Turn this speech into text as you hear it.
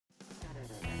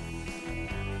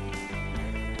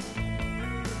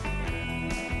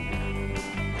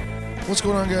What's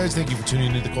going on, guys? Thank you for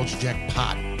tuning into the Culture Jack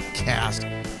podcast.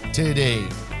 Today,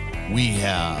 we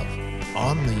have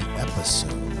on the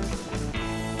episode,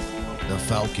 The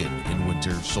Falcon and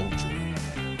Winter Soldier,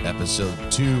 episode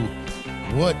 2.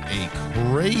 What a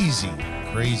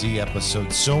crazy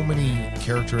episode. So many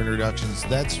character introductions.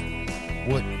 That's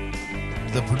what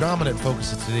the predominant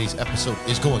focus of today's episode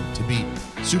is going to be.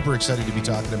 Super excited to be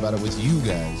talking about it with you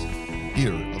guys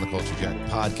here on the Culture Jack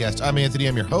podcast. I'm Anthony.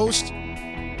 I'm your host.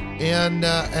 And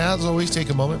as always,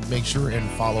 take a moment, make sure and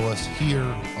follow us here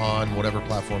on whatever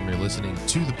platform you're listening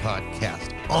to the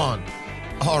podcast on.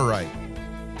 All right.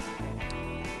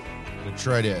 I'm going to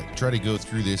try to go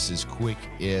through this as quick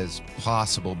as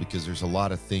possible because there's a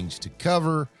lot of things to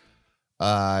cover.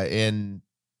 And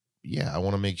yeah, I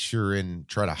want to make sure and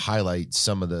try to highlight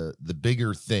some of the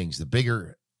bigger things, the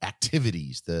bigger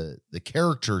activities, the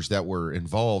characters that were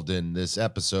involved in this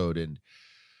episode, and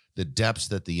the depths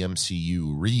that the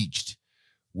MCU reached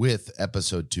with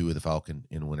episode 2 of The Falcon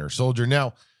and Winter Soldier.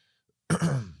 Now,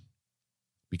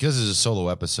 because it's a solo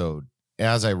episode,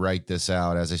 as I write this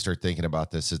out, as I start thinking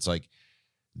about this, it's like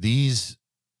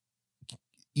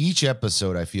each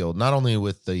episode, I feel, not only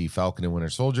with the Falcon and Winter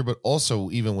Soldier, but also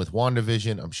even with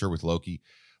WandaVision, I'm sure with Loki,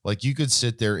 like you could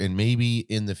sit there and maybe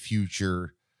in the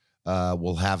future,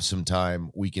 we'll have some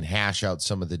time, we can hash out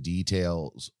some of the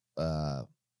details,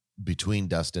 between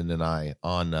Dustin and I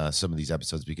on some of these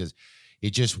episodes, because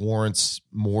it just warrants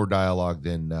more dialogue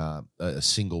than a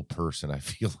single person, I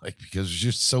feel like, because there's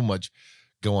just so much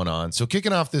going on. So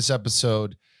kicking off this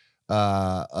episode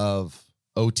of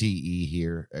OTE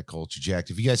here at Culture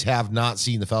Jack. If you guys have not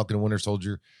seen The Falcon and Winter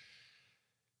Soldier,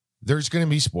 there's going to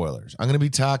be spoilers. I'm going to be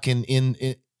talking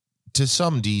to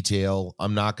some detail.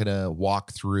 I'm not going to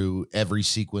walk through every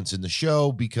sequence in the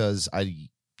show because I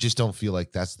just don't feel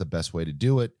like that's the best way to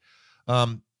do it.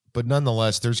 But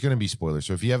nonetheless, there's going to be spoilers.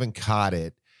 So if you haven't caught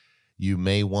it, you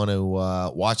may want to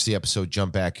watch the episode,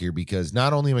 jump back here, because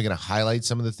not only am I going to highlight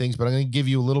some of the things, but I'm going to give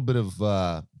you a little bit of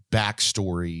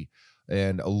backstory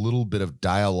and a little bit of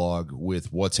dialogue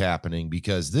with what's happening,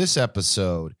 because this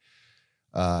episode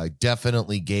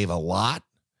definitely gave a lot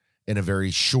in a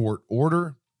very short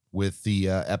order. With the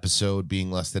episode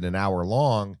being less than an hour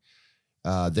long,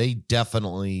 they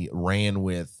definitely ran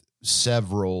with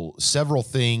several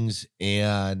things,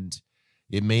 and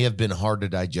it may have been hard to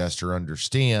digest or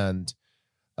understand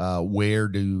where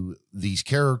do these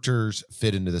characters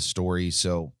fit into the story.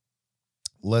 So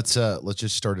let's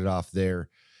just start it off there.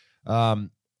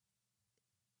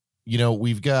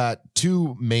 We've got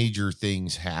two major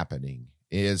things happening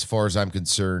as far as I'm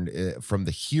concerned from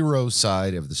the hero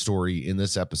side of the story in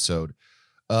this episode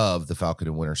of The Falcon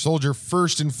and Winter Soldier.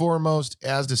 First and foremost,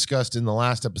 as discussed in the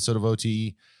last episode of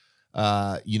OTE,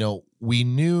 we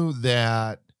knew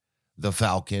that the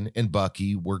Falcon and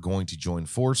Bucky were going to join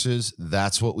forces.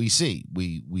 That's what we see.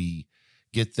 We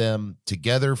get them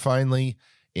together finally,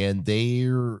 and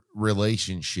their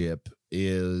relationship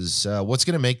is what's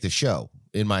going to make the show,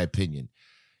 in my opinion.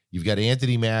 You've got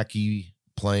Anthony Mackie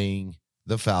playing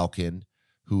the Falcon,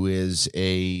 who is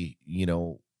a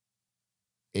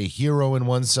hero in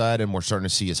one side, and we're starting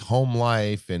to see his home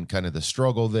life and kind of the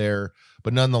struggle there.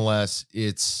 But nonetheless,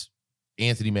 it's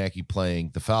Anthony Mackie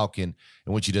playing the Falcon,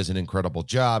 in which he does an incredible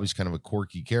job. He's kind of a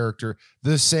quirky character.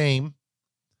 The same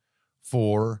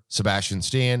for Sebastian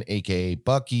Stan, aka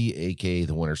Bucky, aka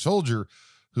the Winter Soldier,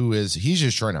 he's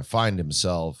just trying to find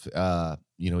himself.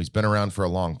 He's been around for a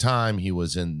long time. He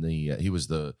was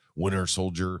the Winter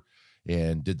Soldier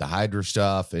and did the Hydra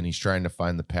stuff, and he's trying to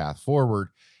find the path forward.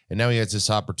 And now he has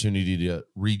this opportunity to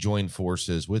rejoin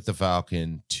forces with the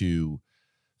Falcon to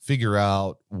figure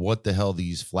out what the hell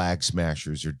these flag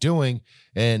smashers are doing.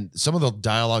 And some of the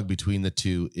dialogue between the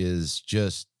two is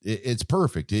just, it's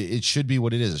perfect. It should be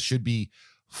what it is. It should be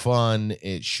fun.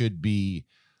 It should be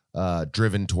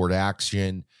driven toward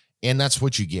action. And that's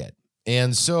what you get.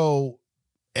 And so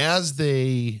as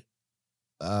they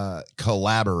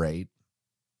collaborate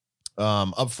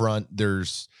up front,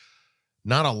 there's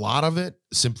not a lot of it,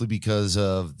 simply because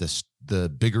of the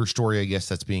bigger story, I guess,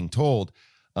 that's being told.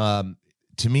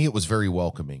 To me, it was very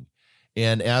welcoming.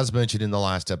 And as mentioned in the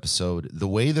last episode, the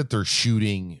way that they're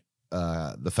shooting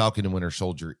the Falcon and Winter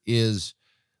Soldier is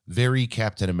very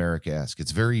Captain America-esque.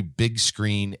 It's very big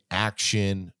screen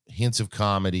action, hints of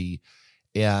comedy,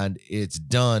 and it's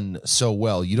done so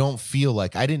well. You don't feel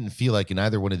like, I didn't feel like in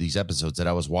either one of these episodes that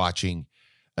I was watching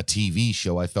a TV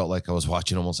show. I felt like I was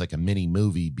watching almost like a mini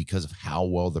movie because of how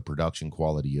well the production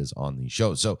quality is on these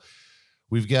shows. So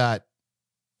we've got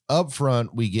up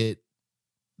front, we get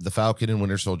the Falcon and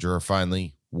Winter Soldier are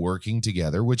finally working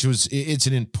together, it's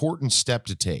an important step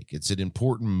to take. It's an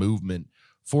important movement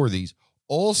for these.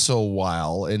 Also,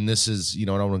 while, and this is, I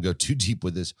don't want to go too deep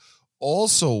with this,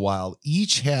 also while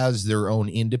each has their own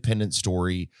independent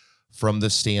story from the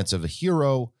stance of a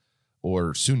hero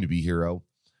or soon to be hero,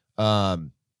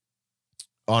 on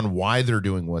why they're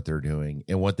doing what they're doing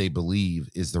and what they believe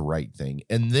is the right thing.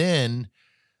 And then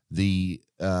the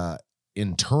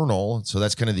internal, so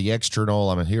that's kind of the external,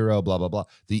 I'm a hero, blah, blah, blah.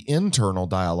 The internal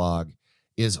dialogue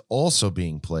is also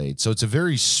being played. So it's a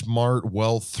very smart,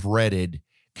 well-threaded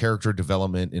character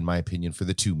development, in my opinion, for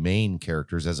the two main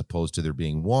characters, as opposed to there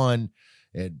being one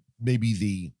and maybe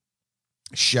the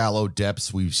shallow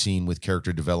depths we've seen with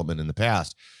character development in the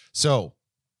past. So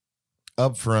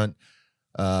up front,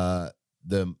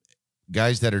 the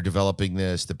guys that are developing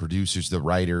this, the producers, the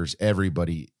writers,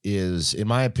 everybody is, in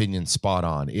my opinion, spot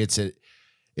on.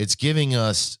 It's giving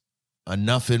us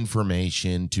enough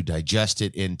information to digest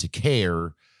it and to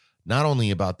care not only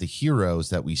about the heroes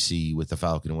that we see with the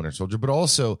Falcon and Winter Soldier, but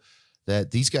also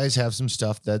that these guys have some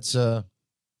stuff that's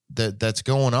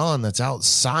going on that's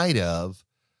outside of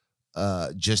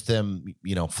just them,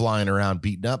 flying around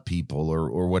beating up people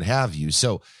or what have you.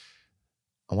 So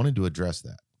I wanted to address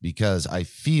that because I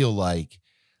feel like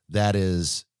that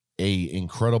is a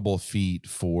incredible feat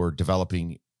for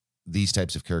developing these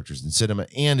types of characters in cinema,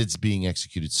 and it's being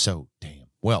executed so damn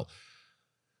well.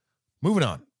 Moving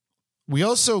on. We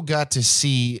also got to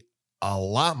see a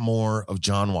lot more of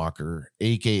John Walker,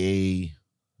 aka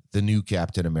the new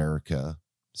Captain America.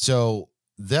 So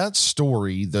that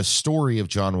story, the story of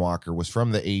John Walker, was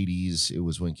from the 80s. It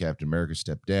was when Captain America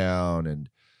stepped down and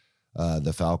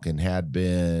the Falcon had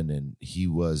been, and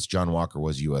John Walker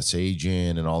was U.S.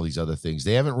 agent and all these other things.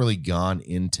 They haven't really gone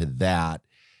into that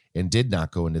and did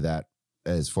not go into that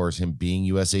as far as him being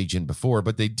U.S. agent before,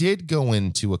 but they did go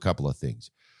into a couple of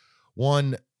things.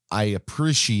 One, I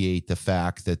appreciate the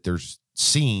fact that there's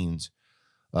scenes,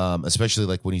 especially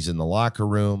like when he's in the locker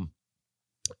room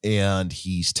and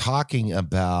he's talking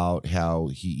about how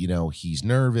he's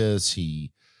nervous.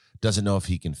 He doesn't know if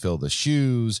he can fill the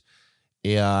shoes.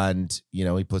 And,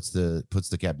 he puts the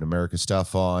Captain America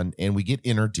stuff on, and we get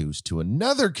introduced to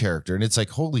another character. And it's like,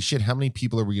 holy shit, how many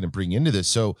people are we going to bring into this?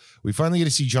 So we finally get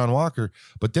to see John Walker,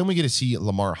 but then we get to see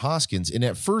Lamar Hoskins. And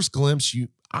at first glimpse,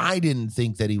 I didn't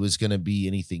think that he was going to be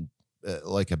anything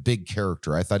like a big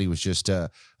character. I thought he was just a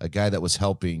guy that was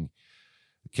helping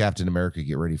Captain America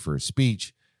get ready for his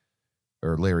speech,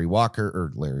 or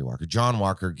John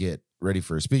Walker get ready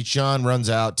for a speech. John runs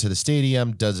out to the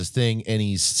stadium, does his thing, and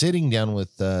he's sitting down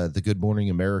with the Good Morning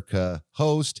America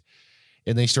host,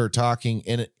 and they start talking.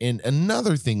 And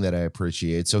another thing that I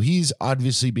appreciate, so he's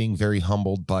obviously being very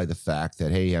humbled by the fact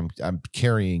that, hey, I'm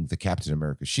carrying the Captain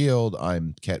America shield.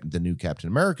 I'm the new Captain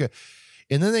America.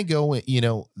 And then they go,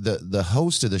 the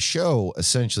host of the show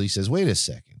essentially says, wait a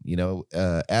second,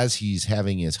 as he's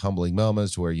having his humbling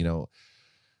moments where,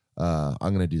 I'm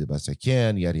going to do the best I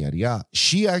can, yada, yada, yada.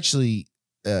 She actually,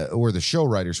 or the show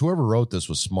writers, whoever wrote this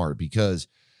was smart, because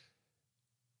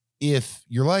if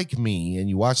you're like me and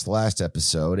you watched the last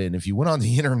episode, and if you went on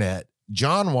the internet,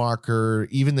 John Walker,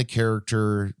 even the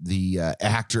character, the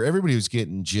actor, everybody was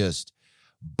getting just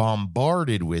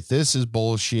bombarded with, this is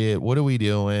bullshit. What are we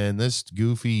doing? This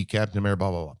goofy Captain America, blah,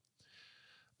 blah,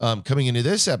 blah. Coming into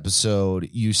this episode,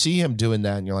 you see him doing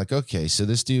that and you're like, okay, so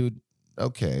this dude,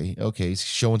 okay, he's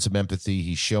showing some empathy.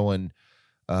 He's showing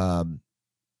that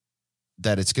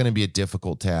it's going to be a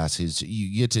difficult task.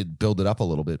 You get to build it up a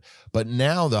little bit. But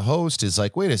now the host is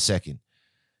like, wait a second.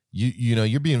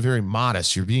 You're being very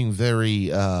modest. You're being very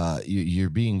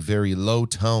low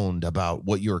toned about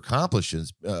what your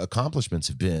accomplishments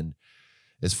have been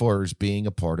as far as being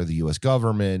a part of the U.S.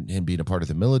 government and being a part of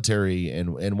the military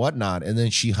and whatnot. And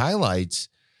then she highlights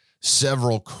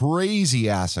several crazy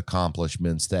ass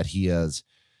accomplishments that he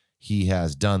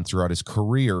has done throughout his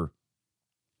career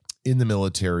in the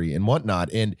military and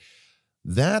whatnot. And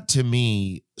that to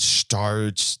me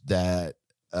starts that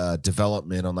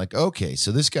development on like, okay,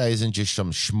 so this guy isn't just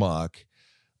some schmuck,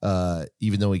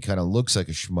 even though he kind of looks like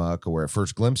a schmuck, or at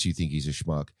first glimpse you think he's a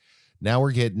schmuck. Now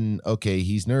we're getting, okay,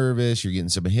 he's nervous. You're getting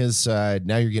some of his side.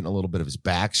 Now you're getting a little bit of his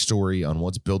backstory on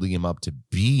what's building him up to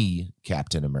be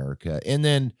Captain America. And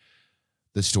then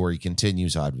the story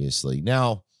continues, obviously.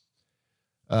 Now,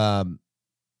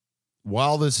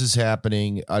 while this is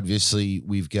happening, obviously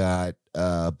we've got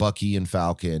Bucky and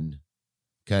Falcon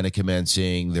kind of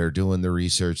commencing. They're doing the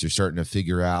research. They're starting to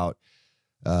figure out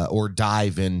or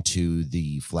dive into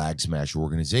the Flag Smash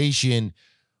organization,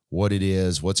 what it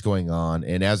is, what's going on.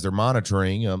 And as they're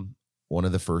monitoring, one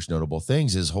of the first notable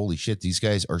things is, holy shit, these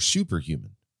guys are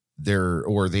superhuman.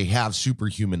 They have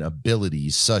superhuman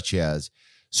abilities such as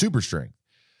super strength.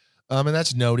 And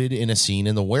that's noted in a scene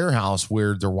in the warehouse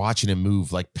where they're watching him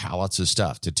move like pallets of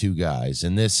stuff to two guys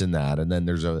and this and that. And then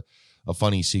there's a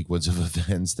funny sequence of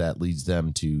events that leads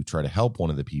them to try to help one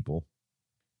of the people.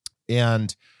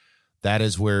 And that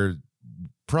is where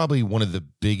probably one of the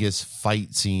biggest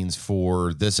fight scenes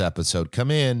for this episode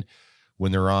come in,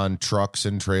 when they're on trucks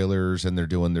and trailers and they're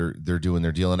doing their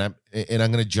deal. And I'm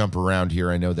going to jump around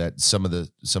here. I know that some of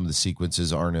the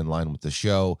sequences aren't in line with the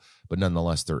show, but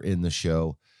nonetheless, they're in the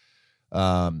show.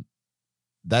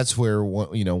 That's where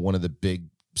one of the big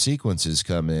sequences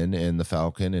come in, and the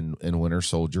Falcon and Winter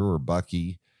Soldier or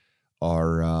Bucky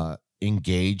are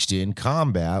engaged in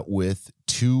combat with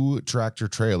two tractor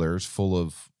trailers full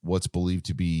of what's believed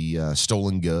to be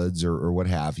stolen goods or what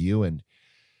have you. And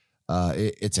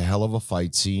it's a hell of a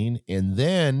fight scene. And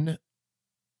then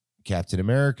Captain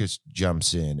America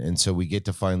jumps in. And so we get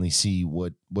to finally see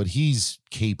what he's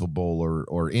capable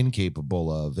or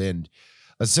incapable of. And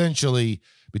essentially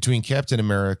between Captain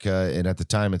America and, at the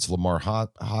time, it's Lamar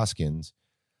Hoskins,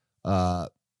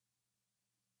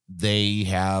 they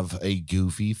have a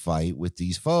goofy fight with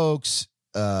these folks.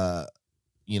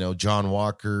 John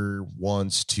Walker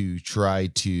wants to try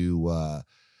to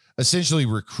essentially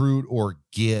recruit or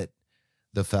get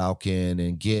the Falcon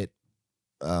and get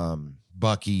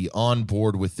Bucky on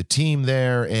board with the team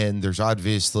there. And there's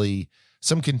obviously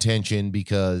some contention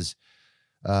because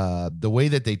the way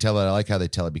that they tell it, I like how they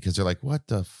tell it, because they're like, what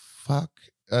the fuck?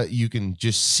 You can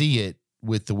just see it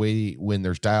with the way when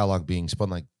there's dialogue being spun,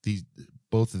 like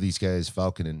both of these guys,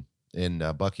 Falcon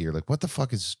and Bucky, are like, what the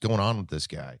fuck is going on with this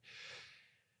guy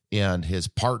and his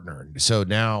partner? So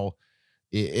now,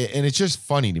 and it's just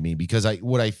funny to me because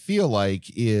what I feel like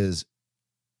is,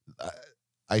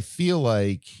 I feel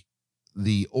like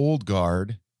the old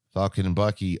guard, Falcon and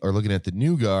Bucky, are looking at the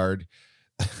new guard,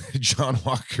 John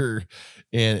Walker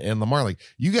and Lamar, like,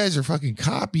 you guys are fucking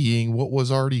copying what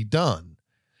was already done.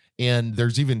 And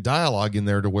there's even dialogue in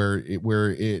there to where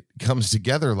it comes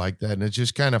together like that. And it's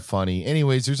just kind of funny.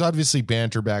 Anyways, there's obviously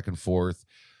banter back and forth,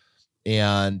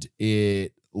 and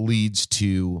it leads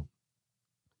to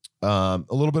a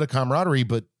little bit of camaraderie,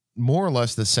 but more or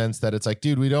less the sense that it's like,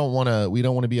 dude, we don't want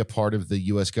to be a part of the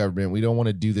U.S. government. We don't want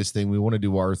to do this thing. We want to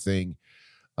do our thing.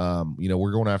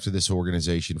 We're going after this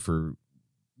organization for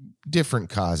different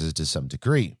causes to some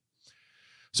degree.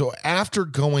 So after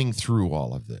going through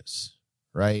all of this,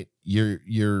 right,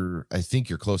 I think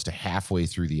you're close to halfway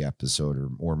through the episode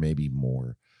or maybe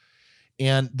more.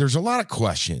 And there's a lot of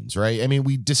questions, right? I mean,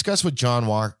 we discussed who John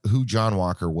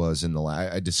Walker was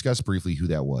I discussed briefly who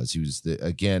that was. He was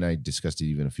I discussed it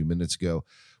even a few minutes ago,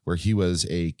 where he was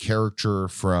a character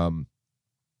from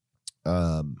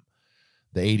the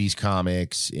 80s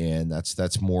comics, and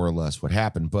that's more or less what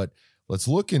happened. But let's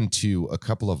look into a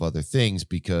couple of other things,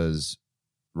 because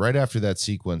right after that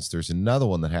sequence, there's another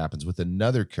one that happens with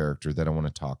another character that I want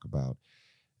to talk about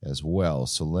as well.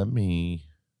 So let me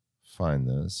find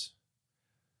this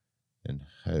and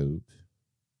hope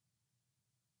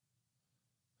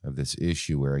I have this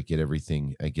issue where I get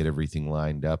everything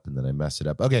lined up and then I mess it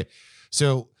up. Okay.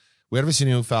 So we obviously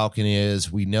know who Falcon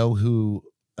is. We know who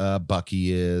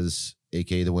Bucky is,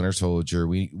 aka the Winter Soldier.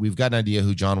 We've got an idea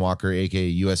who John Walker, aka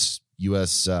U.S.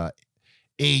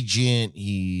 agent.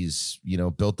 He's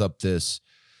built up this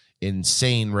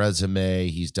insane resume.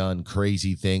 He's done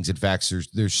crazy things. In fact,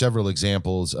 there's several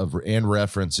examples of and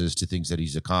references to things that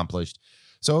he's accomplished.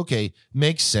 So okay,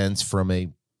 makes sense from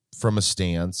a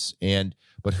stance.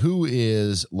 But who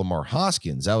is Lamar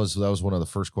Hoskins? That was one of the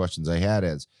first questions I had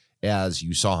as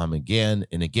you saw him again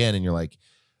and again, and you're like,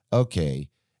 okay.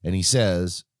 And he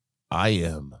says, I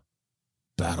am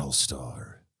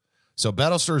Battlestar. So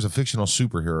Battlestar is a fictional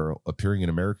superhero appearing in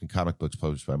American comic books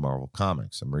published by Marvel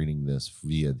Comics. I'm reading this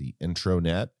via the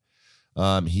intranet.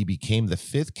 He became the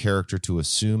fifth character to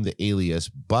assume the alias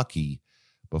Bucky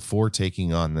before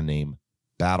taking on the name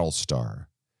Battlestar.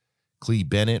 Clee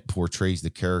Bennett portrays the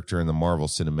character in the Marvel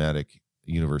Cinematic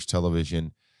Universe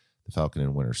television, The Falcon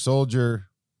and Winter Soldier.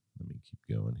 Let me keep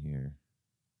going here.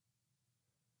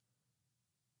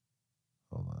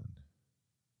 Hold on.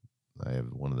 I have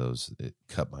one of those. It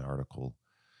cut my article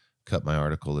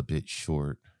a bit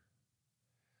short.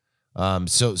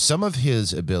 So some of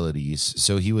his abilities.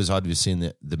 So he was obviously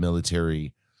in the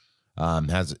military.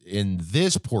 Has in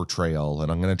this portrayal,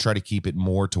 and I'm going to try to keep it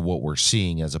more to what we're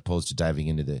seeing as opposed to diving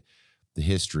into the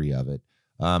history of it.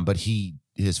 But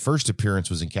his first appearance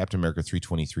was in Captain America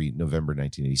 323, November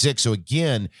 1986. So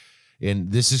again,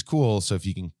 and this is cool. So if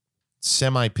you can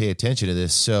semi pay attention to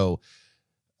this, so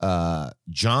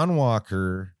John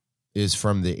Walker is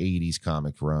from the 80s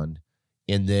comic run,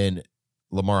 and then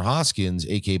Lamar Hoskins,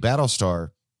 aka Battlestar,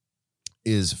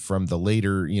 is from the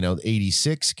later,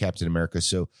 86 Captain America.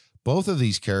 So both of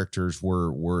these characters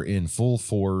were in full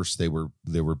force. They were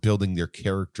building their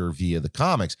character via the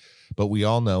comics, but we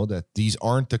all know that these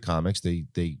aren't the comics.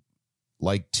 They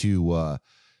like to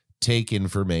take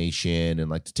information and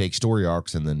like to take story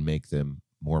arcs and then make them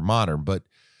more modern. But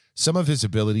some of his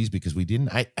abilities, because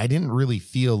I didn't really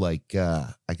feel like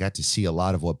I got to see a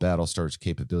lot of what Battlestar's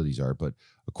capabilities are. But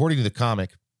according to the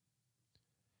comic,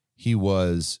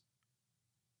 his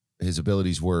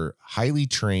abilities were highly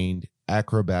trained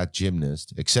acrobat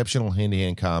gymnast, exceptional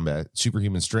hand-to-hand combat,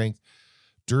 superhuman strength,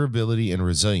 durability and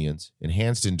resilience,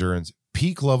 enhanced endurance,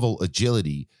 peak level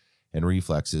agility and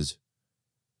reflexes,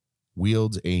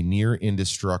 wields a near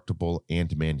indestructible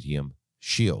adamantium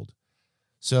shield.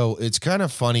 So it's kind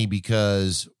of funny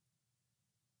because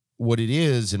what it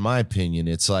is, in my opinion,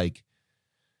 it's like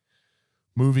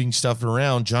moving stuff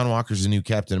around. John Walker's the new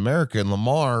Captain America, and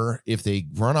Lamar, if they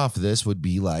run off of this, would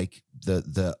be like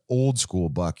the old school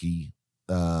Bucky,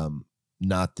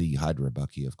 not the Hydra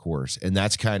Bucky, of course. And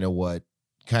that's kind of what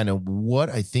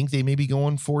I think they may be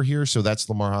going for here. So that's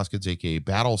Lamar Hoskins, aka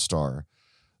Battlestar.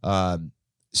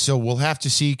 So we'll have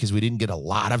to see, because we didn't get a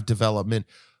lot of development,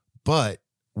 but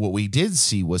what we did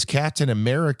see was Captain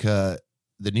America,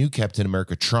 the new Captain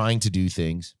America, trying to do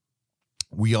things.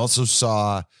 We also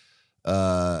saw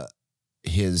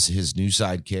his new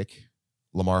sidekick,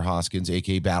 Lamar Hoskins,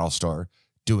 aka Battlestar,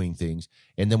 doing things.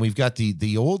 And then we've got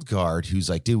the old guard who's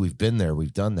like, dude, we've been there,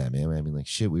 we've done that, man. I mean, like,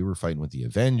 shit, we were fighting with the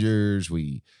Avengers,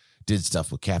 we did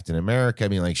stuff with Captain America. I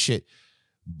mean, like, shit,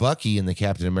 Bucky and the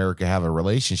Captain America have a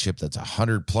relationship that's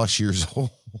 100+ years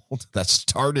old. That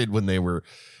started when they were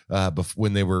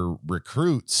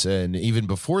recruits, and even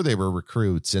before they were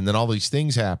recruits. And then all these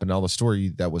things happened. All the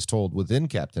story that was told within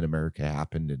Captain America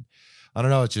happened. And I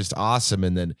don't know, it's just awesome.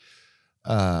 And then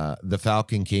the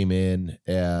Falcon came in,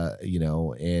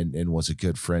 and was a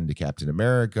good friend to Captain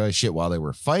America, while they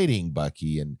were fighting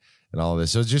Bucky and all of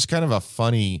this. So it's just kind of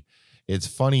it's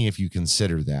funny if you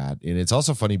consider that. And it's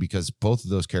also funny because both of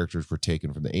those characters were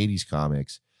taken from the 80s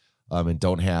comics, and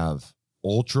don't have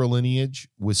Ultra lineage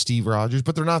with Steve Rogers,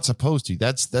 but they're not supposed to.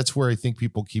 That's where I think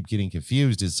people keep getting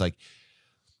confused. It's like,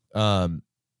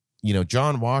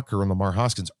 John Walker and Lamar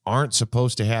Hoskins aren't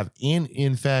supposed to have.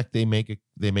 In fact, they make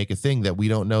a thing that we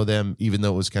don't know them, even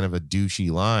though it was kind of a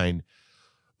douchey line.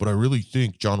 But I really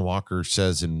think John Walker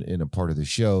says in a part of the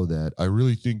show that I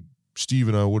really think Steve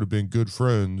and I would have been good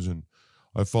friends, and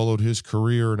I followed his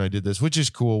career and I did this, which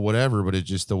is cool, whatever. But it's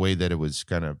just the way that it was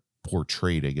kind of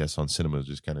portrayed, I guess, on cinema is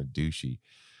just kind of douchey,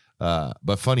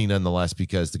 but funny nonetheless,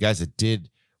 because the guys that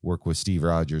did work with Steve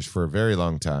Rogers for a very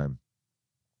long time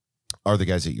are the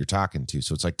guys that you're talking to.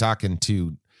 So it's like talking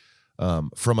to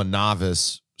from a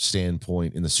novice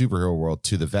standpoint in the superhero world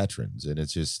to the veterans. And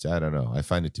it's just, I don't know, I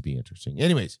find it to be interesting.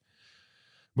 Anyways,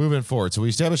 moving forward. So we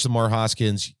established Lamar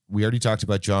Hoskins. We already talked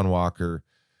about John Walker.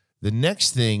 The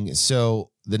next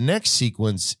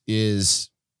sequence is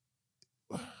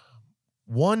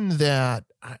one that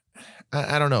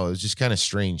I don't know. It was just kind of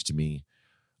strange to me.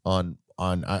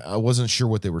 I wasn't sure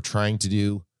what they were trying to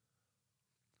do.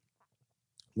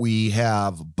 We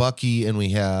have Bucky and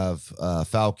we have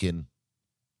Falcon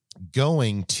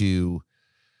going to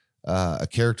a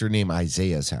character named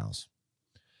Isaiah's house,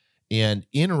 and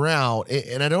en route,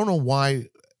 and I don't know why,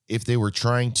 if they were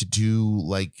trying to do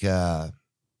like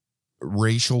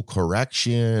racial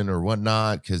correction or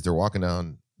whatnot, because they're walking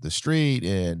down the street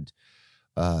and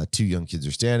two young kids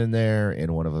are standing there,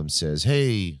 and one of them says,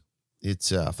 "Hey, it's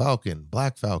Falcon,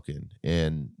 Black Falcon."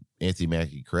 And Anthony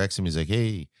Mackie corrects him. He's like,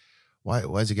 "Hey,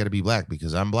 why's it got to be black?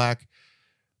 Because I'm black.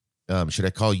 Should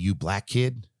I call you Black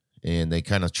Kid?" And they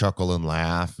kind of chuckle and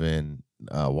laugh and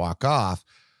walk off.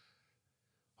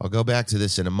 I'll go back to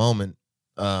this in a moment,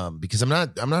 because I'm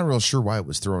not real sure why it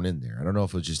was thrown in there. I don't know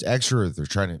if it was just extra, or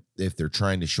if they're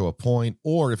trying to show a point,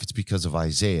 or if it's because of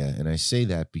Isaiah. And I say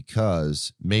that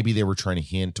because maybe they were trying to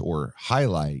hint or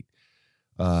highlight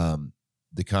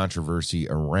the controversy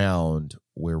around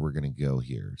where we're going to go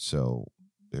here. So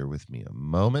bear with me a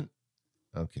moment.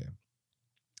 Okay.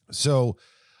 So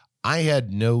I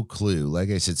had no clue. Like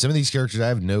I said, some of these characters, I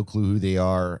have no clue who they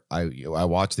are. I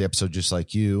watched the episode just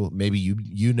like you. Maybe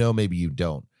you know, maybe you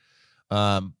don't.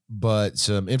 But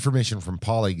some information from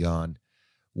Polygon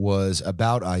was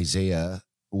about Isaiah,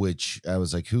 which I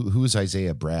was like, who is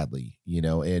Isaiah Bradley?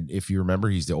 And if you remember,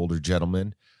 he's the older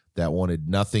gentleman that wanted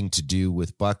nothing to do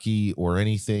with Bucky or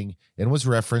anything, and was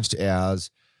referenced as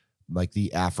like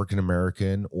the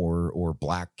African-American or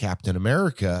Black Captain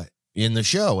America in the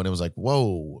show. And it was like,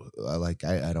 whoa, like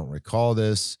I don't recall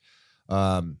this.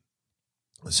 So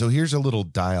here's a little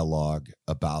dialogue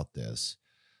about this.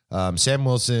 Sam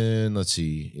Wilson, let's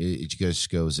see. It just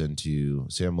goes into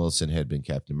Sam Wilson had been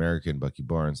Captain America and Bucky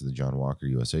Barnes and the John Walker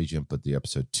U.S. agent, but the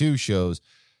episode 2 shows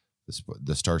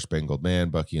the Star-Spangled Man.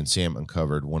 Bucky and Sam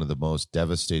uncovered one of the most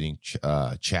devastating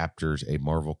chapters a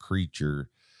Marvel creature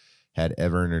had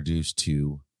ever introduced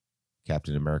to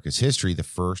Captain America's history, the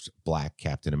first Black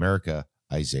Captain America,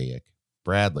 Isaiah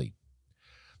Bradley.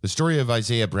 The story of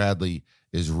Isaiah Bradley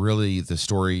is really the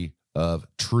story of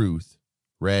Truth,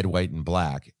 Red, White, and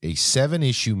Black, a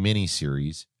 7-issue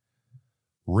miniseries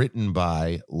written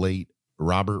by late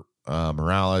Robert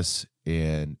Morales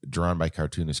and drawn by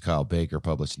cartoonist Kyle Baker,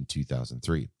 published in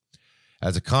 2003.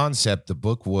 As a concept, the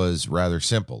book was rather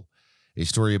simple. A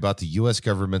story about the U.S.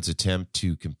 government's attempt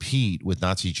to compete with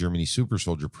Nazi Germany's super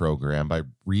soldier program by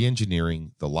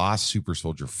re-engineering the lost super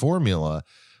soldier formula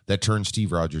that turned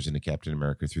Steve Rogers into Captain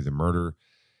America through the murder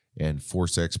and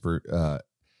forced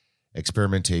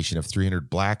experimentation of 300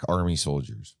 Black Army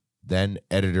soldiers. Then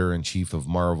editor-in-chief of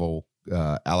Marvel,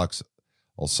 Alex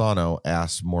Alsano,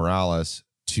 asked Morales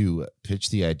to pitch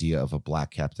the idea of a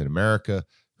Black Captain America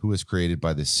who was created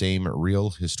by the same real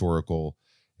historical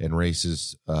and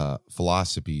racist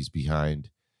philosophies behind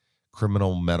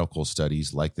criminal medical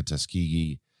studies like the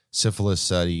Tuskegee syphilis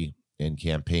study and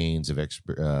campaigns of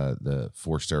the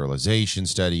forced sterilization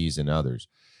studies and others.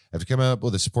 After coming up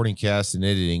with a supporting cast and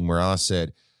editing, Morales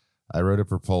said, "I wrote a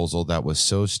proposal that was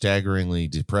so staggeringly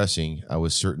depressing, I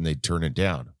was certain they'd turn it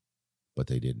down, but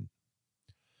they didn't."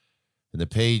 In the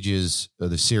pages of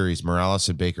the series, Morales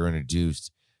and Baker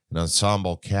introduced an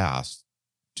ensemble cast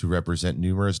to represent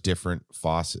numerous different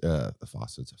facets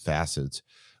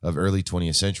of early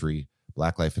 20th century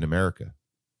Black life in America,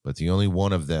 but the only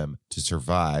one of them to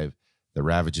survive the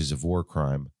ravages of war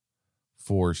crime,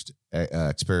 forced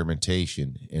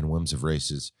experimentation, and whims of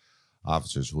racist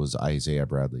officers was Isaiah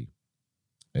Bradley,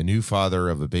 a new father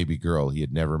of a baby girl he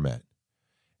had never met.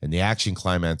 In the action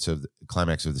climax of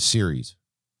the series,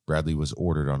 Bradley was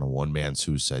ordered on a one-man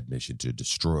suicide mission to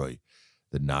destroy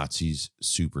the Nazis'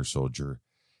 super soldier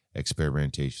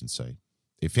experimentation site.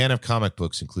 A fan of comic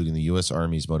books, including the U.S.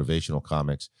 Army's motivational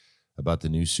comics about the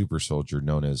new super soldier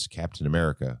known as Captain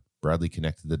America, Bradley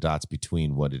connected the dots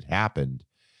between what had happened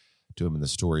to him in the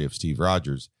story of Steve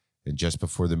Rogers, and just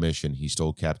before the mission, he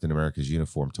stole Captain America's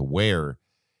uniform to wear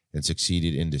and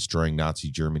succeeded in destroying Nazi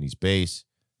Germany's base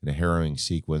in a harrowing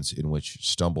sequence in which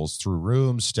stumbles through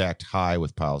rooms stacked high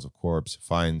with piles of corpse,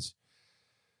 finds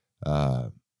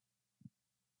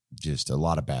just a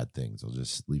lot of bad things. I'll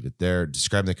just leave it there.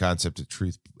 Describing the concept of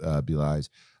truth belies.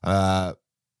 I'm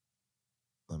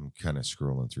kind of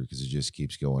scrolling through because it just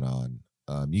keeps going on.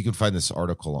 You can find this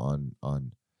article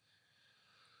on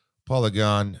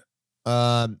Polygon.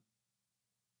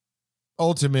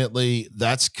 Ultimately,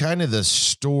 that's kind of the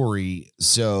story.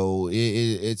 So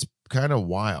it's kind of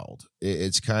wild.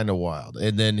 It's kind of wild.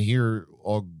 And then here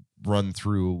I'll run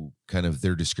through kind of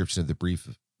their description of the brief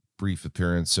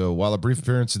appearance. So while a brief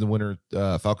appearance in the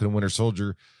Falcon and Winter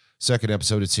Soldier second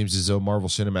episode, it seems as though Marvel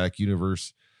Cinematic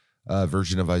Universe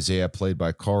version of Isaiah, played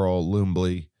by Carl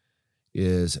Lumbly,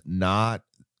 is not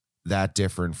that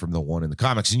different from the one in the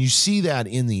comics. And you see that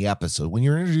in the episode. When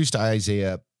you're introduced to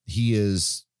Isaiah,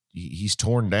 he's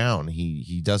torn down.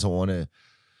 He doesn't want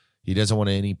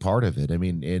any part of it. I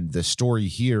mean, and the story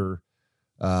here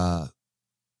kind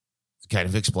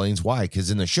of explains why,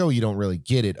 because in the show you don't really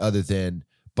get it, other than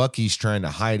Bucky's trying to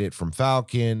hide it from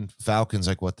Falcon. Falcon's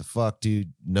like, "What the fuck,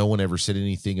 dude? No one ever said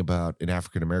anything about an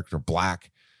African American or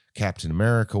Black Captain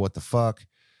America. What the fuck?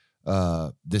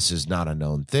 This is not a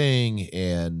known thing."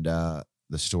 And the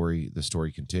story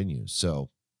continues. So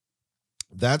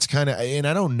that's kind of, and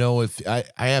I don't know if I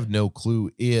have no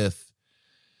clue if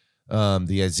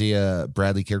the Isaiah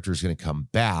Bradley character is going to come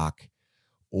back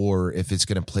or if it's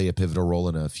going to play a pivotal role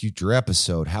in a future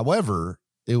episode. However,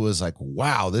 it was like,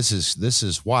 wow, this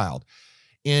is wild.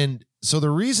 And so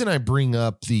the reason I bring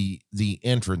up the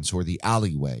entrance or the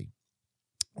alleyway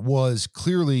was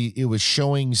clearly it was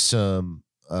showing some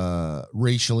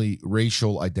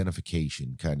racial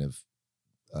identification kind of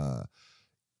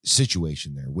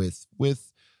situation there with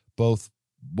both,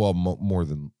 well,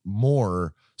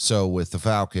 more so with the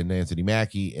Falcon, Anthony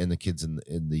Mackie, and the kids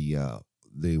in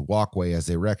the walkway as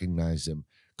they recognize him,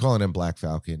 calling him Black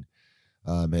Falcon,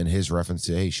 and his reference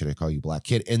to, "Hey, should I call you Black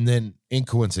Kid?" And then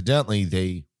coincidentally,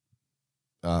 they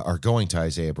are going to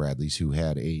Isaiah Bradley's, who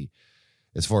had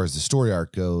as far as the story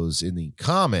arc goes in the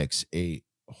comics, a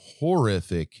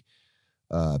horrific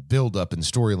build-up and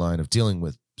storyline of dealing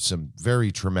with some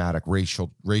very traumatic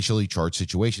racially charged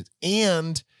situations,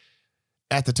 and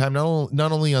at the time,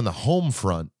 not only on the home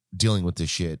front dealing with this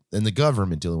shit and the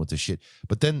government dealing with this shit,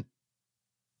 but then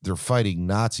they're fighting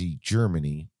Nazi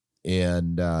Germany.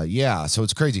 And so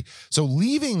it's crazy. So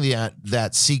leaving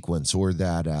that sequence or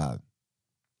that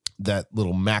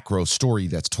little macro story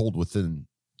that's told within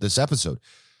this episode,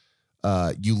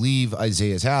 you leave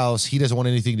Isaiah's house. He doesn't want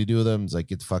anything to do with him. He's like,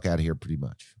 get the fuck out of here, pretty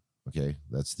much. Okay,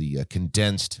 that's the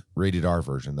condensed rated R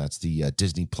version. That's the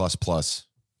Disney Plus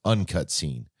uncut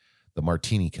scene, the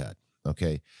martini cut.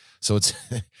 Okay, so it's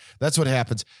that's what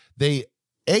happens. They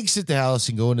exit the house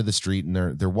and go into the street, and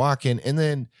they're walking, and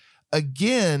then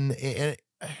again,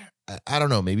 I don't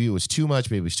know, maybe it was too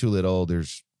much, maybe it was too little.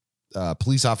 There's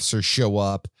police officers show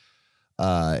up,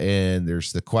 and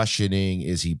there's the questioning,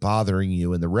 is he bothering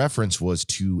you? And the reference was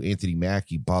to Anthony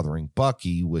Mackie bothering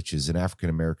Bucky, which is an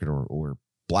African-American or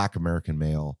Black American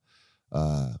male,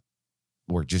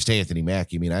 or just Anthony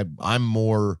Mackie. I mean, I'm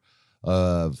more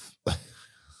of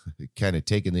kind of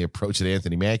taking the approach that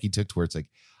Anthony Mackie took, to where it's like,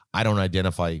 I don't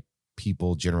identify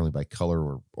people generally by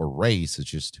color or race. It's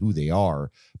just who they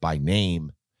are by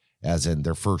name, as in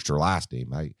their first or last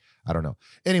name. I don't know.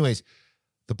 Anyways,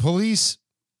 the police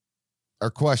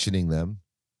are questioning them,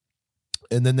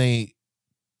 and then they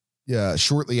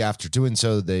shortly after doing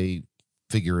so, they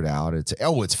figure it out.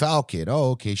 It's Falcon.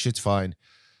 Oh, okay, shit's fine.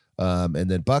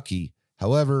 And then Bucky.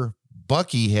 However,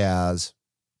 Bucky has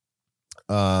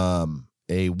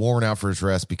a warrant out for his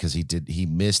arrest because he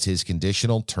missed his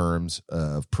conditional terms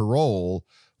of parole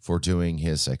for doing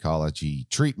his psychology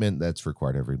treatment that's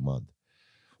required every month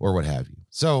or what have you.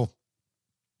 So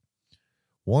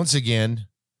once again,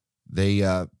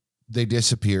 they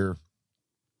disappear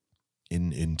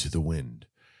into the wind,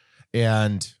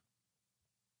 and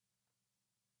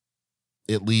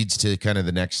it leads to kind of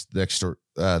the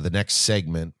next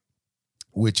segment,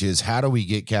 which is, how do we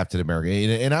get Captain America?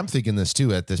 And I'm thinking this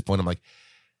too at this point. I'm like,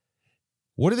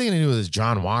 what are they going to do with this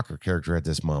John Walker character at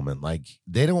this moment? Like,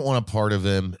 they don't want a part of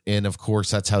him. And of course,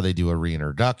 that's how they do a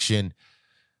reintroduction.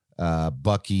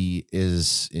 Bucky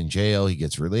is in jail. He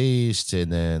gets released,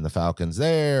 and then the Falcon's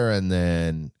there. And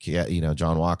then,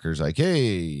 John Walker's like,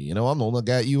 hey, I'm the one that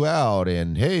got you out.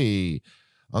 And hey,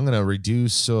 I'm going to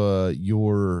reduce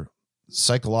your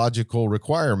psychological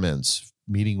requirements,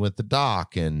 meeting with the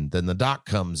doc. And then the doc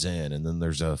comes in, and then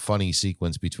there's a funny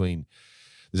sequence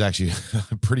there's actually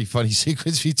a pretty funny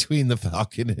sequence between the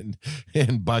Falcon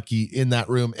and Bucky in that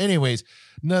room. Anyways,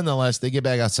 nonetheless, they get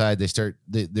back outside.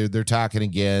 They're talking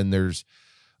again. There's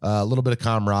a little bit of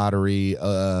camaraderie,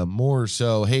 more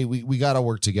so, hey, we got to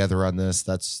work together on this.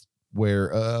 That's where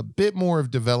a bit more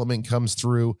of development comes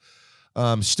through.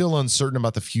 Still uncertain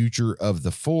about the future of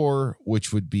the four,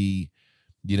 which would be,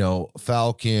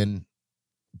 Falcon,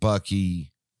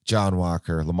 Bucky, John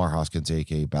Walker, Lamar Hoskins,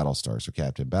 a.k.a. Battlestar. So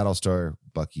Captain Battlestar,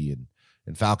 Bucky,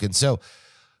 and Falcon. So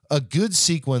a good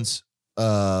sequence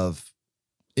of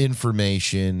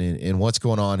information and what's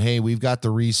going on. Hey, we've got the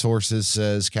resources,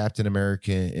 says Captain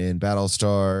America and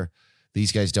Battlestar.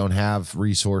 These guys don't have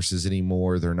resources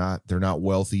anymore. They're not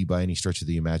wealthy by any stretch of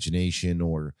the imagination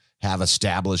or have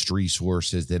established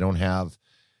resources. They don't have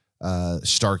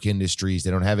Stark Industries.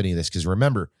 They don't have any of this, because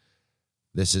remember,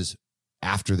 this is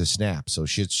after the snap, so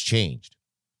shit's changed.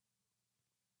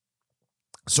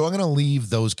 So I'm going to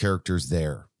leave those characters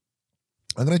there.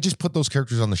 I'm going to just put those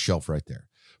characters on the shelf right there.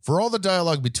 For all the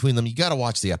dialogue between them, you got to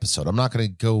watch the episode. I'm not going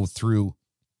to go through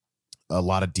a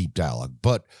lot of deep dialogue,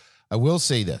 but I will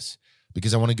say this,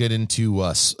 because I want to get into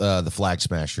the Flag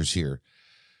Smashers here.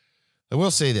 I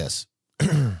will say this.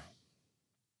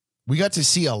 We got to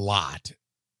see a lot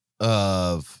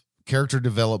of character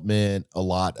development, a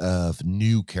lot of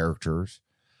new characters,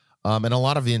 and a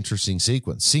lot of interesting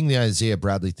sequence. Seeing the Isaiah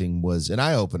Bradley thing was an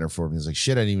eye-opener for me. I was like,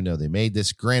 shit, I didn't even know they made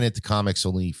this. Granted, the comic's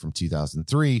only from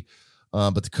 2003,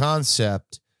 but the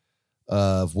concept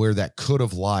of where that could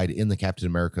have lied in the Captain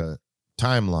America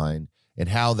timeline and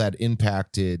how that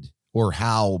impacted, or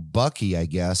how Bucky, I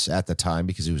guess, at the time,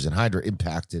 because he was in Hydra,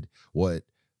 impacted what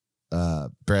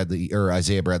Bradley or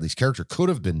Isaiah Bradley's character could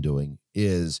have been doing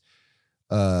is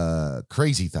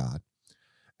crazy thought.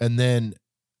 And then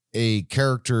a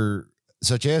character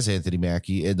such as Anthony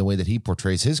Mackie and the way that he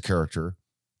portrays his character,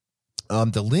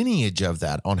 the lineage of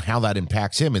that, on how that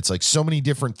impacts him. It's like so many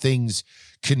different things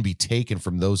can be taken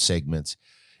from those segments,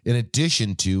 in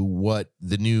addition to what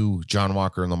the new John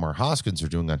Walker and Lamar Hoskins are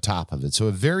doing on top of it. So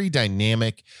a very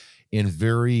dynamic and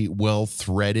very well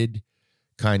threaded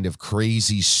kind of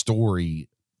crazy story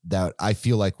that I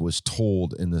feel like was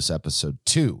told in this episode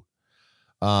too.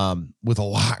 With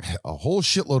a whole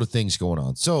shitload of things going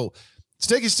on. So let's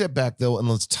take a step back though, and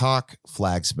let's talk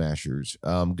Flag Smashers.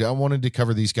 I wanted to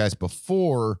cover these guys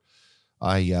before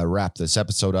I wrap this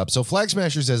episode up. So Flag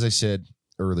Smashers, as I said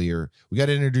earlier, we got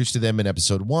introduced to them in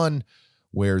episode 1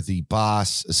 where the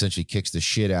boss essentially kicks the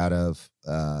shit out of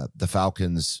the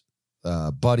Falcon's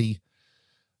buddy.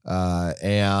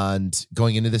 And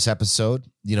going into this episode,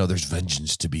 there's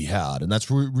vengeance to be had. And that's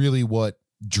really what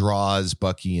draws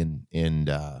Bucky and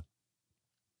the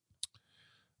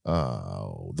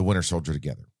Winter Soldier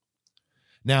together.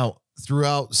 Now,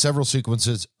 throughout several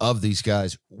sequences of these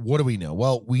guys, what do we know?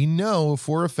 Well, we know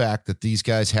for a fact that these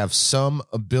guys have some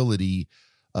ability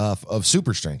of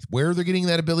super strength. Where they're getting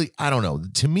that ability, I don't know.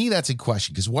 To me, that's in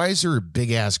question, because why is there a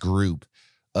big ass group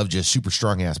of just super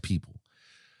strong ass people?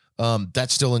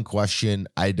 That's still in question.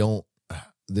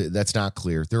 That's not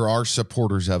clear. There are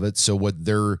supporters of it. So what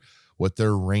their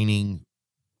reigning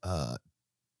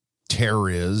terror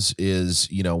is,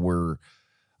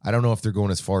 I don't know if they're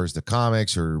going as far as the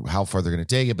comics or how far they're going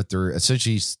to take it, but they're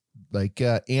essentially like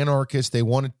anarchists. They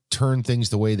want to turn things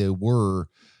the way they were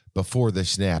before the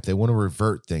snap. They want to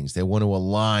revert things. They want to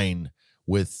align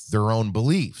with their own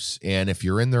beliefs. And if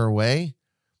you're in their way,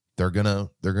 they're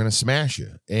gonna smash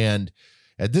you. And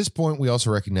at this point, we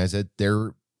also recognize that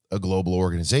they're a global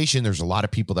organization. There's a lot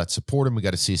of people that support them. We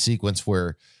got to see a sequence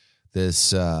where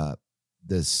this I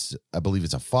believe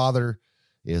it's a father,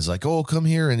 is like, oh, come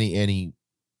here, and he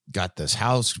got this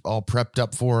house all prepped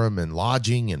up for him, and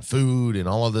lodging and food and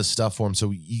all of this stuff for him.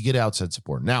 So you get outside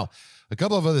support. Now, a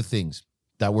couple of other things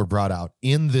that were brought out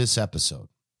in this episode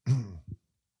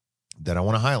that I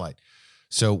want to highlight.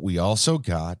 So we also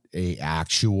got a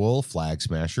actual Flag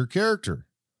Smasher character,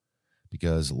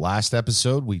 because last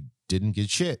episode we didn't get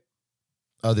shit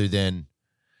other than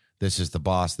this is the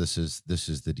boss. This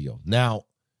is the deal. Now,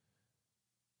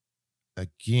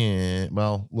 again,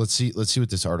 well, let's see what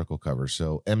this article covers.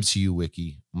 So MCU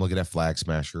Wiki, I'm looking at Flag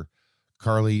Smasher,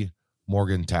 Carly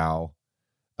Morgenthau,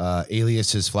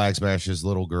 aliases Flag Smasher's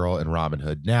little girl, and Robin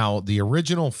Hood. Now, the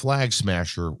original Flag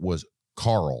Smasher was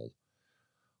Carl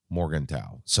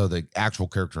Morgenthau, so the actual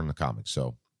character in the comics.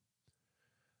 So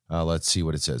let's see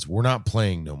what it says. We're not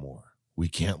playing no more. We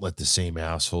can't let the same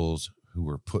assholes who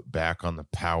were put back on the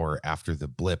power after the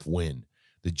blip win.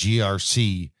 The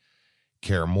GRC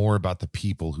care more about the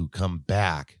people who come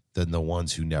back than the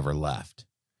ones who never left.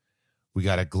 We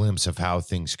got a glimpse of how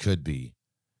things could be.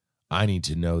 I need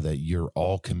to know that you're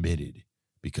all committed,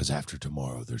 because after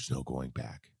tomorrow, there's no going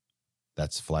back.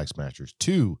 That's Flag Smashers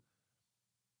 2.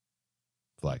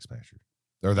 Flag Smasher.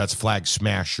 Or that's Flag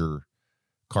Smasher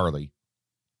Carly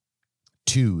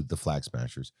to the Flag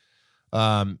Smashers.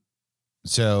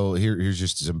 So here's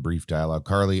just some brief dialogue.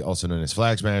 Carly, also known as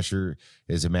Flag Smasher,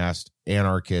 is a masked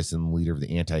anarchist and leader of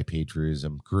the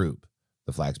anti-patriotism group,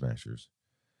 the Flag Smashers.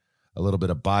 A little bit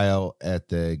of bio at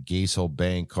the Gaisel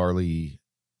Bank. Carly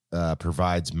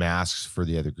provides masks for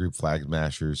the other group, Flag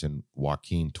Smashers and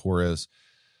Joaquin Torres.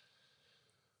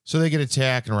 So they get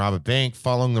attacked and rob a bank.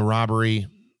 Following the robbery,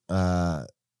 Carly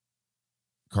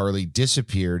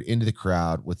disappeared into the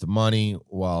crowd with the money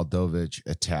while Dovich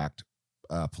attacked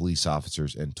police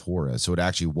officers and Torres. So it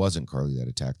actually wasn't Carly that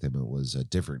attacked them. It was a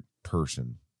different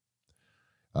person.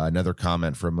 Another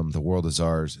comment from him: the world is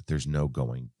ours. There's no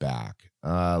going back.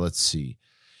 Let's see.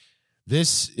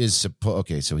 This is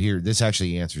okay. So here, this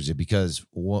actually answers it, because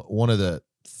one of the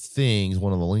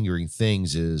lingering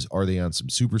things is, are they on some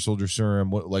super soldier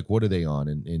serum? What are they on?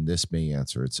 And this may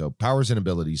answer it. So powers and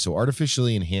abilities. So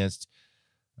artificially enhanced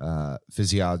I'm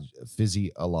going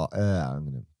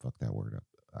to fuck that word up.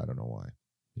 I don't know why.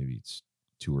 Maybe it's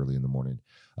too early in the morning.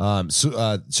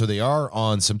 So they are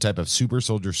on some type of super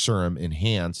soldier serum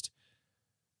enhanced,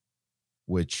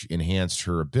 which enhanced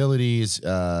her abilities.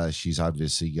 She's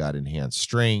obviously got enhanced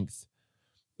strength,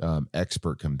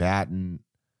 expert combatant,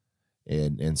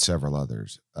 and several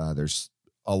others. There's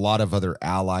a lot of other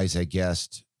allies, I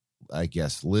guess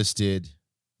listed,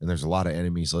 and there's a lot of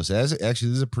enemies listed. Actually,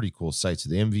 this is a pretty cool site. So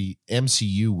the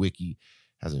MCU Wiki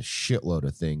has a shitload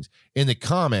of things. In the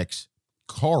comics,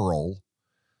 Carl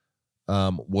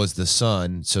was the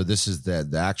son. So this is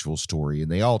the actual story,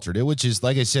 and they altered it, which is,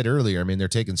 like I said earlier, I mean, they're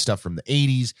taking stuff from the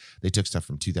 80s. They took stuff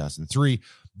from 2003.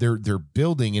 They're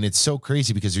building, and it's so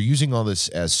crazy because they're using all this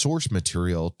as source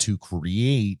material to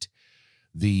create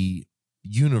the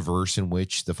universe in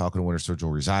which the Falcon and Winter Soldier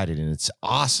resided. And it's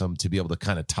awesome to be able to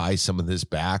kind of tie some of this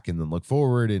back and then look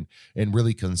forward and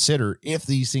really consider if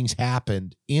these things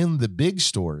happened in the big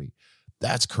story.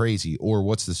 That's crazy. Or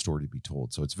what's the story to be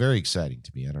told? So it's very exciting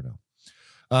to me. I don't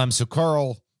know. So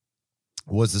Carl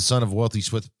was the son of a wealthy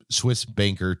Swiss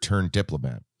banker turned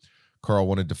diplomat. Carl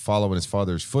wanted to follow in his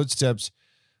father's footsteps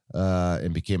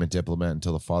and became a diplomat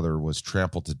until the father was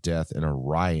trampled to death in a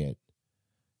riot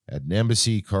at an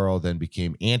embassy. Carl then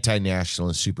became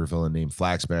anti-nationalist supervillain named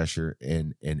Flag Smasher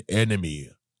and an enemy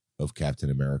of Captain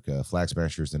America. Flag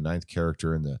Smasher is the 9th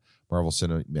character in the Marvel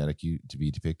Cinematic Universe to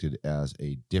be depicted as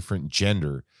a different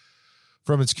gender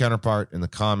from its counterpart in the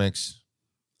comics,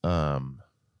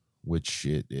 which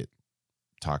it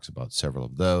talks about several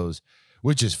of those,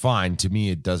 which is fine. To me,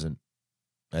 it doesn't,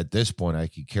 at this point, I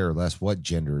could care less what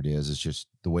gender it is. It's just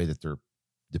the way that they're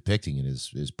depicting it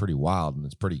is pretty wild, and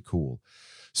it's pretty cool.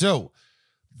 So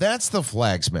that's the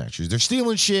Flag Smashers. They're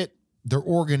stealing shit. They're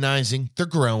organizing. They're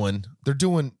growing. They're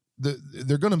doing.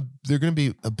 They're gonna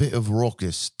be a bit of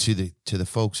raucous to the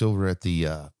folks over at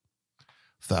the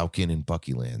Falcon and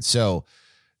Bucky land. So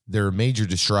they're a major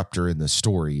disruptor in the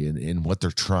story and in what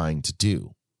they're trying to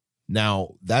do.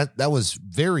 Now, that was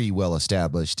very well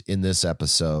established in this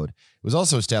episode. It was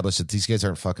also established that these guys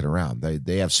aren't fucking around.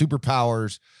 They have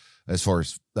superpowers as far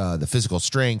as the physical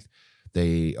strength.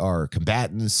 They are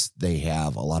combatants. They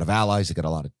have a lot of allies.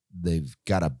 They've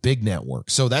got a big network.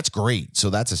 So that's great. So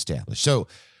that's established. So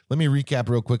let me recap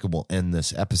real quick and we'll end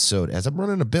this episode, as I'm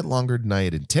running a bit longer than I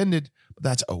had intended, but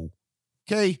that's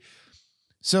okay.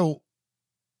 So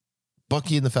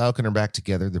Bucky and the Falcon are back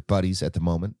together. They're buddies at the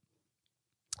moment.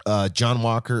 John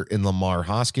Walker and Lamar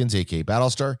Hoskins, a.k.a.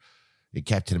 Battlestar, and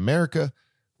Captain America.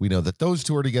 We know that those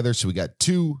two are together, so we got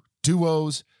two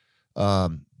duos,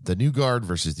 the new guard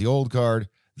versus the old guard.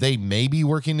 They may be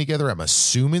working together. I'm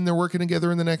assuming they're working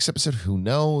together in the next episode. Who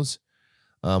knows?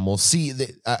 We'll see.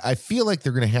 I feel like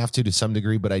they're going to have to some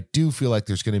degree, but I do feel like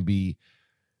there's going to be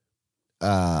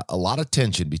a lot of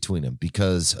tension between them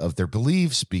because of their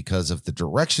beliefs, because of the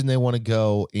direction they want to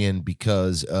go, and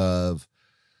because of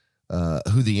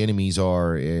who the enemies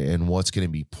are and what's going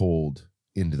to be pulled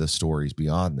into the stories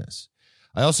beyond this.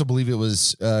 I also believe it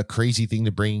was a crazy thing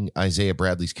to bring Isaiah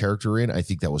Bradley's character in. I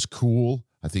think that was cool.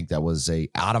 I think that was a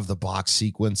out of the box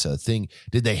sequence, a thing.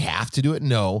 Did they have to do it?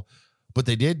 No, but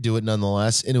they did do it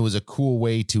nonetheless. And it was a cool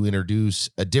way to introduce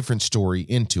a different story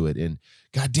into it. And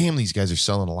goddamn, these guys are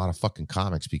selling a lot of fucking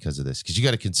comics because of this. Because you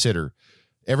got to consider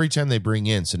every time they bring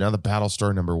in, so now the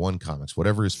Battlestar #1 comics,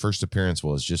 whatever his first appearance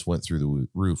was, just went through the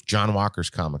roof. John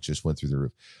Walker's comics just went through the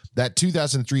roof. That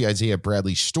 2003 Isaiah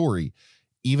Bradley story,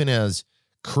 even as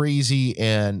crazy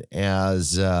and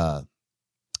as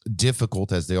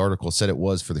difficult as the article said it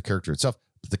was for the character itself,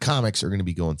 the comics are going to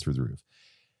be going through the roof.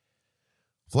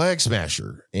 Flag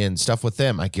Smasher and stuff with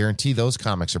them, I guarantee those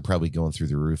comics are probably going through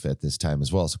the roof at this time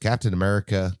as well. So Captain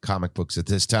America comic books at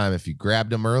this time, if you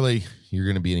grabbed them early, you're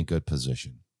going to be in a good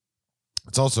position.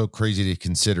 It's also crazy to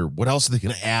consider what else are they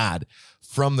going to add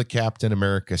from the Captain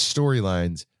America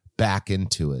storylines back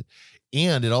into it.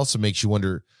 And it also makes you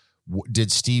wonder,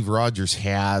 did Steve Rogers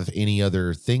have any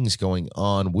other things going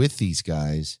on with these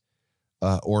guys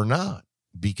or not?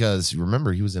 Because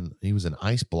remember, he was an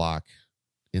ice block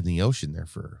in the ocean there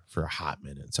for a hot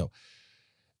minute. So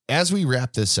as we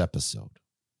wrap this episode,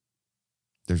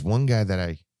 there's one guy that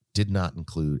I did not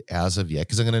include as of yet,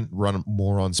 because I'm going to run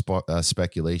more on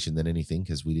speculation than anything,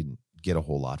 because we didn't get a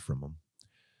whole lot from him.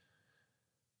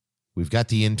 We've got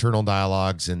the internal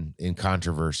dialogues and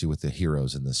controversy with the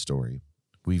heroes in this story.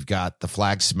 We've got the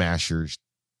Flag Smashers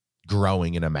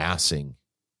growing and amassing.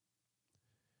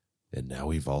 And now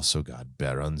we've also got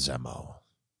Baron Zemo.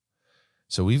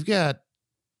 So we've got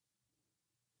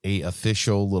a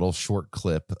official little short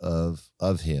clip of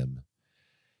him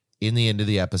in the end of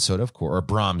the episode, of course, or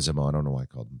Bram Zemo. I don't know why I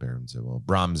called him Baron Zemo.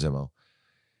 Bram Zemo.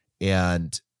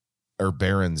 Or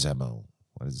Baron Zemo.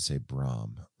 Why does it say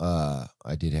Bram?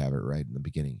 I did have it right in the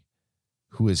beginning.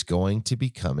 Who is going to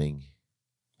be coming,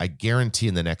 I guarantee,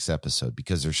 in the next episode,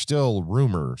 because there's still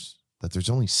rumors that there's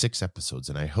only 6 episodes,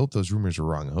 and I hope those rumors are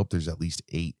wrong. I hope there's at least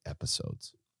 8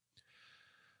 episodes.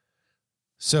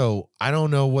 So I don't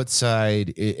know what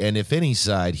side, and if any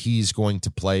side, he's going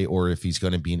to play, or if he's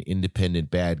going to be an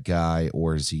independent bad guy,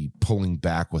 or is he pulling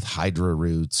back with Hydra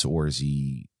roots, or is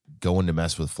he going to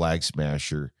mess with Flag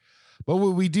Smasher? But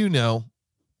what we do know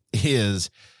is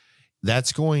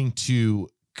that's going to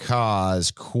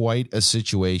cause quite a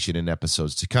situation in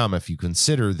episodes to come, if you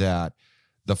consider that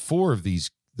the 4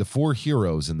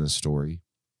 heroes in this story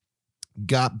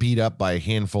got beat up by a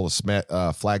handful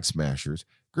of Flag Smashers.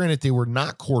 Granted, they were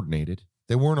not coordinated.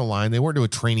 They weren't aligned. They weren't doing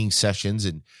training sessions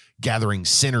and gathering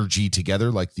synergy together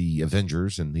like the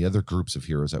Avengers and the other groups of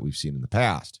heroes that we've seen in the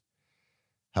past.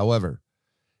 However,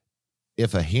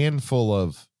 if a handful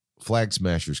of Flag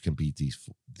Smashers can beat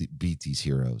these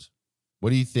heroes, what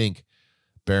do you think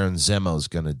Baron Zemo's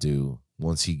going to do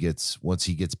once he gets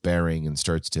bearing and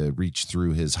starts to reach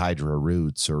through his Hydra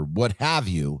roots or what have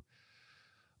you?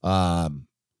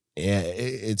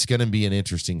 It's going to be an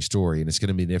interesting story, and it's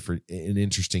going to be an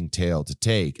interesting tale to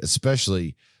take,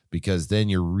 especially because then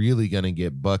you're really going to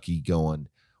get Bucky going,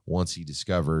 once he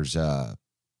discovers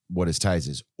what his ties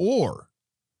is? Or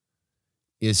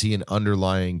is he an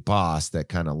underlying boss that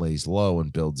kind of lays low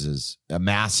and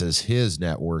amasses his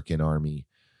network and army,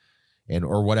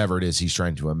 or whatever it is he's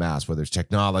trying to amass, whether it's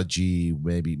technology,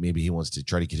 maybe he wants to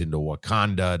try to get into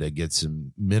Wakanda to get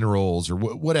some minerals or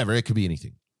whatever. It could be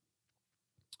anything.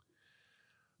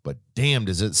 But damn,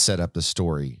 does it set up the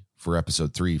story for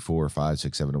episode 3, 4, 5,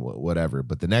 6, 7, whatever.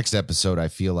 But the next episode, I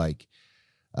feel like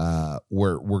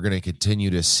we're going to continue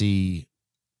to see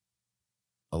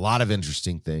a lot of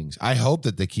interesting things. I hope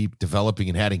that they keep developing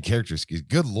and adding characters.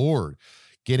 Good Lord,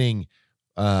 getting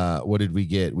what did we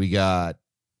get? We got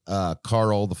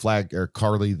Carly,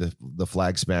 the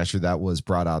flag smasher, that was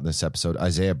brought out in this episode.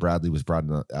 Isaiah Bradley was brought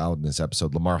out in this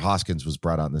episode. Lamar Hoskins was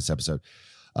brought out in this episode.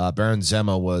 Baron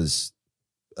Zemo was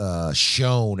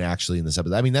shown actually in this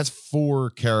episode. I mean, that's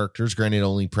 4 characters. Granted,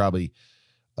 only probably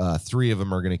 3 of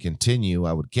them are going to continue,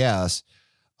 I would guess.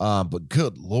 But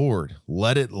good Lord,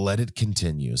 let it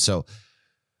continue. So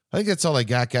I think that's all I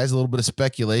got, guys. A little bit of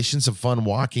speculation, some fun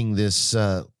walking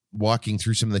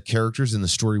through some of the characters in the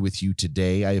story with you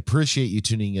today. I appreciate you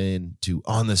tuning in to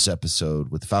On This Episode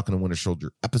with Falcon and Winter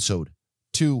Soldier, episode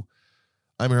 2.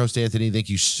 I'm your host, Anthony. Thank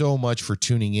you so much for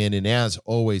tuning in. And as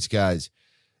always, guys,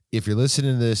 if you're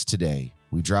listening to this today,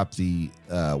 we dropped the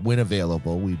when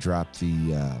available, we dropped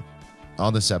the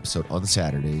On This Episode on the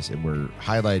Saturdays, and we're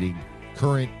highlighting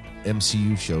current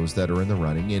MCU shows that are in the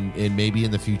running, and maybe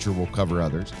in the future we'll cover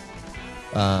others.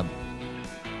 But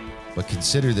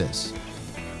consider this.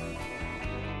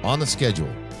 On the schedule,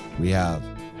 we have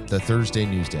the Thursday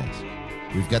news desk.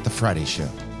 We've got the Friday show.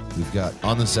 We've got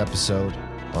On This Episode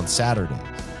on Saturdays.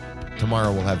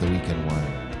 Tomorrow we'll have the Weekend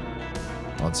Wire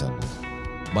on Sundays.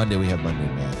 Monday we have Monday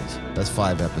Madness. That's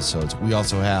 5 episodes. We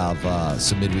also have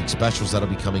some midweek specials that'll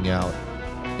be coming out,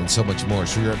 and so much more.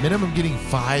 So you're at minimum getting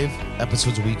 5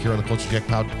 episodes a week here on the Culture Jack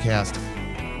Podcast.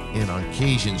 And on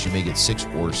occasions, you may get 6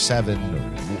 or 7 or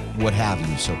what have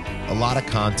you. So a lot of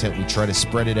content. We try to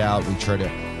spread it out. We try to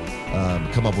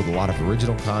come up with a lot of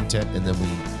original content, and then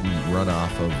we run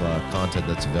off of content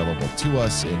that's available to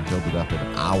us and build it up in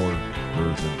our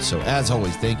version. So as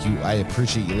always, thank you. I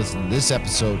appreciate you listening to this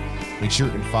episode. Make sure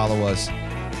you can follow us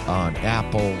on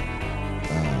Apple,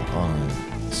 on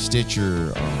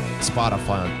Stitcher, on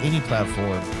Spotify, on any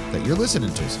platform that you're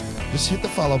listening to. So just hit the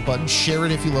follow button, share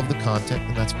it if you love the content,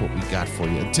 and that's what we got for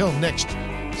you. Until next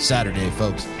Saturday,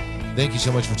 folks, thank you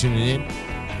so much for tuning in,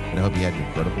 and I hope you had an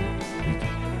incredible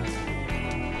weekend.